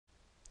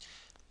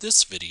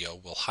This video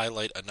will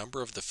highlight a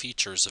number of the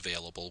features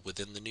available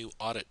within the new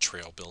audit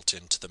trail built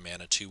into the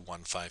Manitou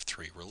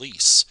 153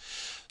 release.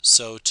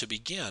 So to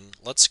begin,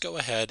 let's go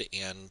ahead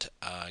and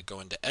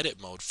go into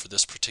edit mode for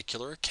this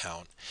particular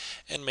account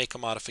and make a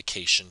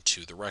modification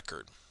to the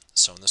record.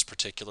 So in this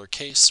particular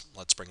case,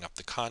 let's bring up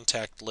the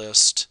contact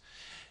list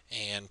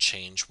and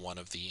change one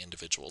of the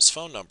individual's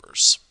phone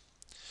numbers.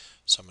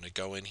 So I'm going to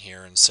go in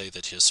here and say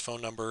that his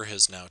phone number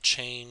has now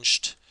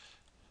changed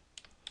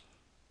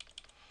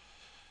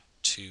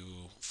to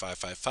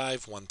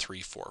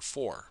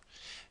 555-1344,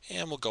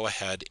 and we'll go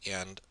ahead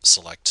and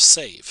select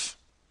Save.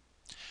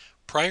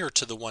 Prior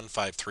to the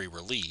 153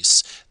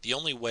 release, the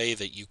only way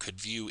that you could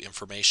view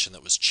information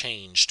that was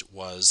changed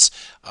was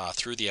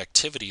through the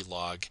activity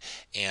log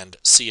and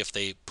see if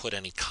they put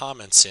any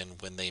comments in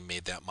when they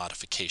made that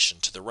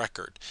modification to the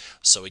record.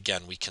 So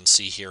again, we can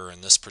see here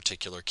in this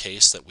particular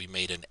case that we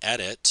made an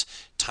edit,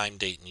 time,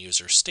 date, and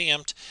user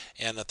stamped,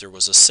 and that there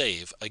was a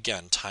save,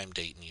 again, time,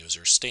 date, and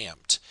user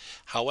stamped.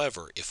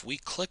 However, if we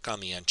click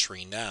on the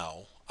entry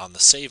now, on the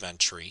save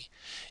entry,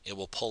 it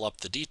will pull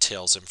up the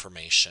details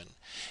information,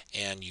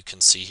 and you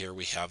can see here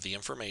we have the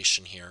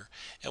information here,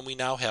 and we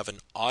now have an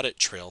audit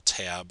trail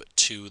tab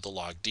to the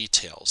log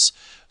details.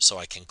 So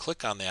I can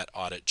click on that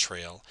audit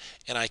trail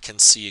and I can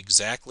see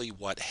exactly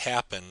what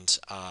happened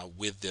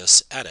with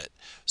this edit.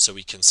 So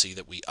we can see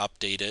that we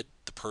updated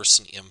the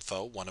person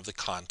info, one of the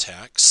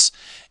contacts,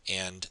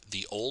 and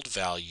the old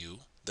value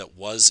that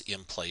was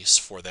in place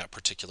for that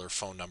particular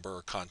phone number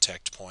or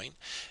contact point,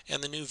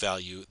 and the new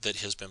value that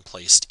has been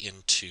placed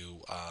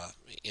into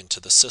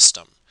the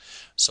system.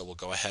 So we'll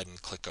go ahead and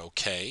click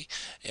OK,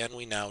 and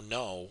we now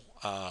know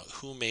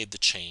who made the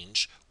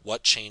change,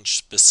 what change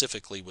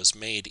specifically was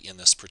made in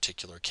this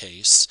particular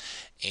case,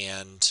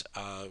 and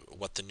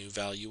what the new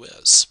value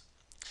is.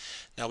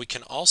 Now we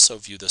can also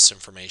view this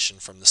information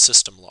from the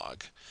system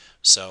log.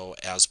 So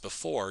as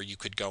before, you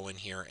could go in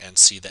here and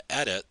see the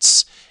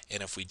edits,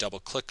 and if we double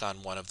click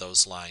on one of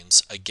those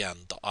lines, again,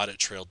 the audit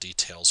trail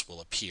details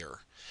will appear.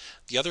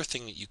 The other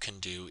thing that you can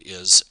do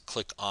is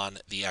click on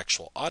the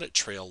actual audit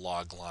trail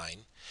log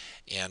line,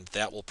 and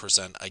that will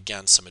present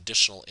again some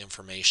additional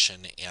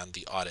information and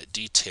the audit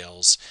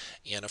details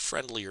in a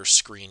friendlier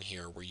screen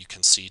here where you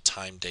can see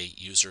time,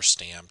 date, user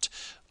stamped,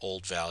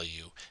 old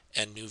value,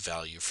 and new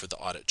value for the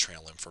audit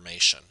trail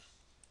information.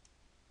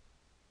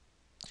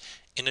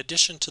 In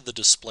addition to the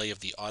display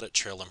of the audit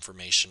trail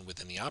information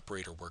within the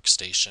operator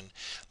workstation,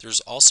 there's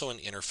also an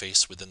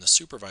interface within the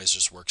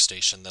Supervisors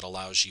Workstation that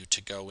allows you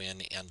to go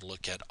in and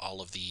look at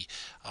all of the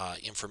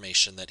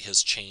information that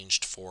has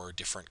changed for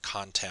different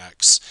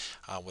contacts,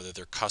 whether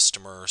they're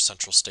customer,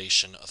 central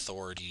station,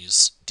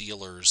 authorities,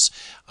 dealers,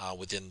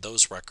 within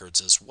those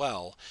records as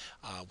well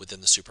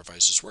within the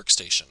Supervisors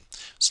Workstation.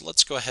 So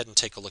let's go ahead and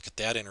take a look at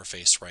that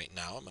interface right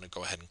now. I'm going to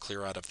go ahead and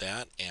clear out of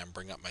that and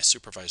bring up my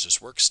Supervisors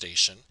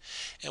Workstation,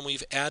 and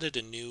we've added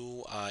a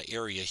new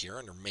area here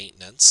under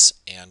Maintenance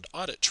and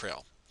Audit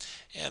Trail,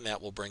 and that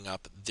will bring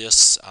up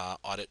this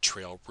Audit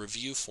Trail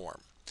review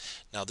form.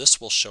 Now this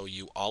will show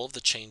you all of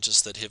the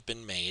changes that have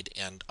been made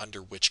and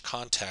under which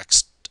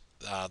context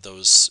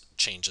those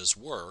changes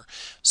were.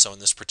 So in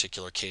this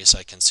particular case,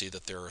 I can see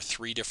that there are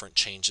 3 different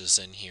changes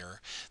in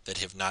here that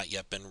have not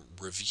yet been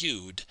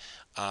reviewed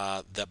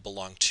that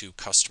belong to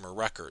customer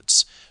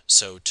records.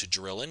 So to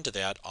drill into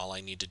that, all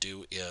I need to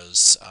do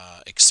is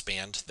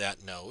expand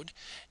that node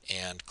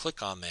and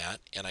click on that,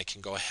 and I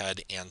can go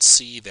ahead and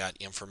see that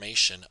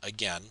information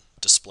again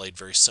displayed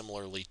very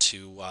similarly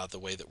to the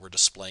way that we're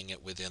displaying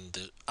it within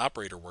the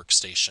operator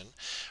workstation,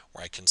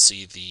 where I can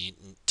see the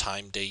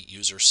time, date,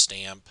 user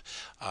stamp,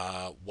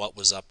 what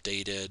was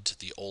updated,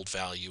 the old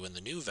value and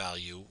the new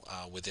value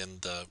within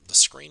the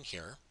screen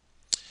here.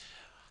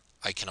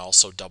 I can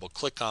also double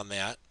click on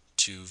that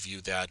to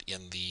view that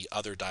in the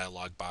other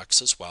dialog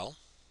box as well.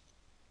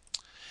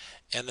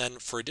 And then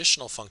for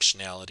additional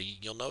functionality,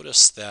 you'll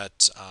notice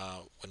that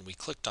when we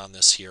clicked on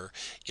this here,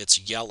 it's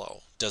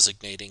yellow,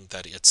 designating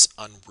that it's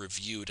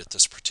unreviewed at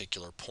this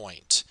particular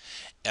point.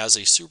 As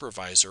a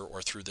supervisor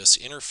or through this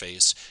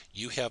interface,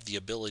 you have the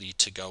ability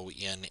to go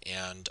in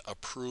and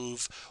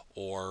approve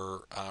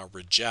or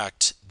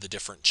reject the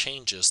different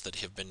changes that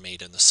have been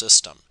made in the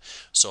system.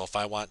 So if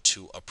I want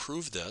to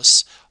approve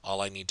this, all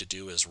I need to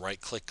do is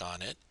right click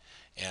on it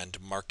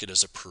and mark it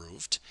as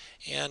approved,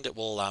 and it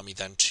will allow me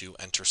then to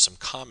enter some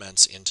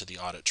comments into the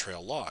audit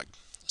trail log.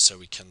 So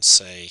we can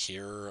say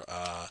here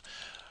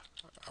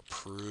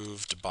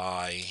approved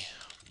by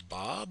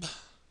Bob,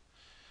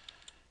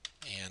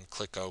 and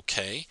click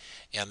OK,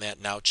 and that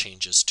now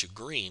changes to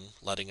green,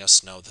 letting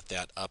us know that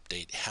that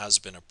update has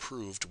been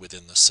approved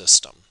within the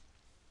system.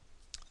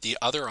 The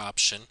other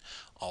option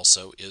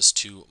also is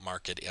to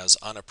mark it as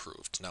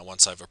unapproved. Now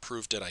once I've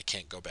approved it, I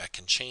can't go back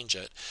and change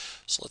it.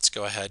 So let's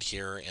go ahead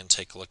here and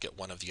take a look at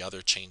one of the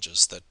other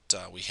changes that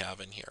we have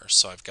in here.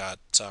 So I've got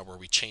where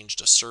we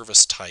changed a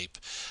service type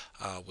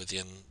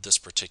within this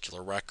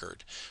particular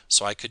record.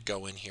 So I could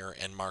go in here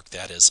and mark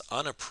that as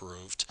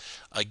unapproved.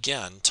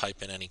 Again,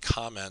 type in any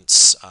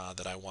comments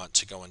that I want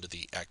to go into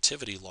the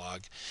activity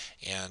log,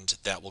 and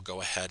that will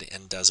go ahead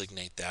and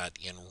designate that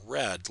in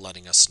red,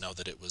 letting us know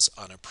that it was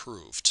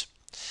unapproved.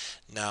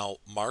 Now,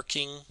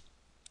 marking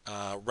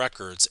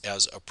records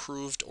as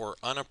approved or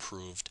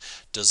unapproved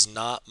does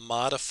not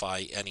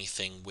modify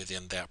anything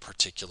within that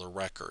particular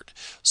record.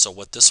 So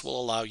what this will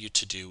allow you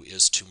to do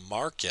is to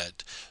mark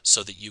it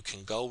so that you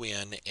can go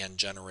in and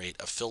generate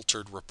a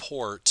filtered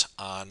report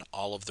on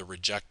all of the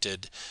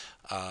rejected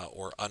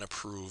or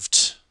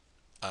unapproved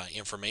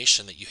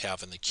information that you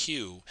have in the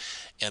queue,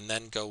 and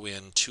then go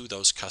into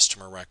those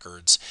customer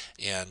records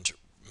and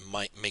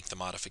might make the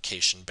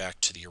modification back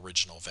to the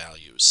original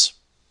values.